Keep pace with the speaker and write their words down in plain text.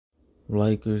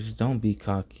Lakers, don't be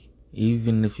cocky.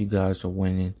 Even if you guys are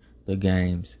winning the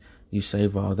games, you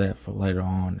save all that for later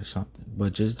on or something.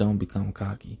 But just don't become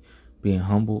cocky. Being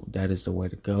humble, that is the way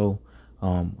to go.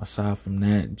 Aside from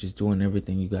that, just doing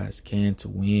everything you guys can to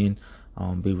win.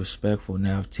 Be respectful.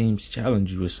 Now, if teams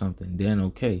challenge you or something, then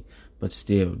okay. But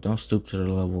still, don't stoop to the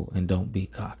level and don't be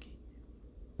cocky.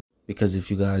 Because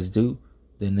if you guys do,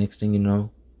 the next thing you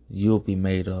know, you'll be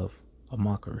made of a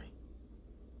mockery.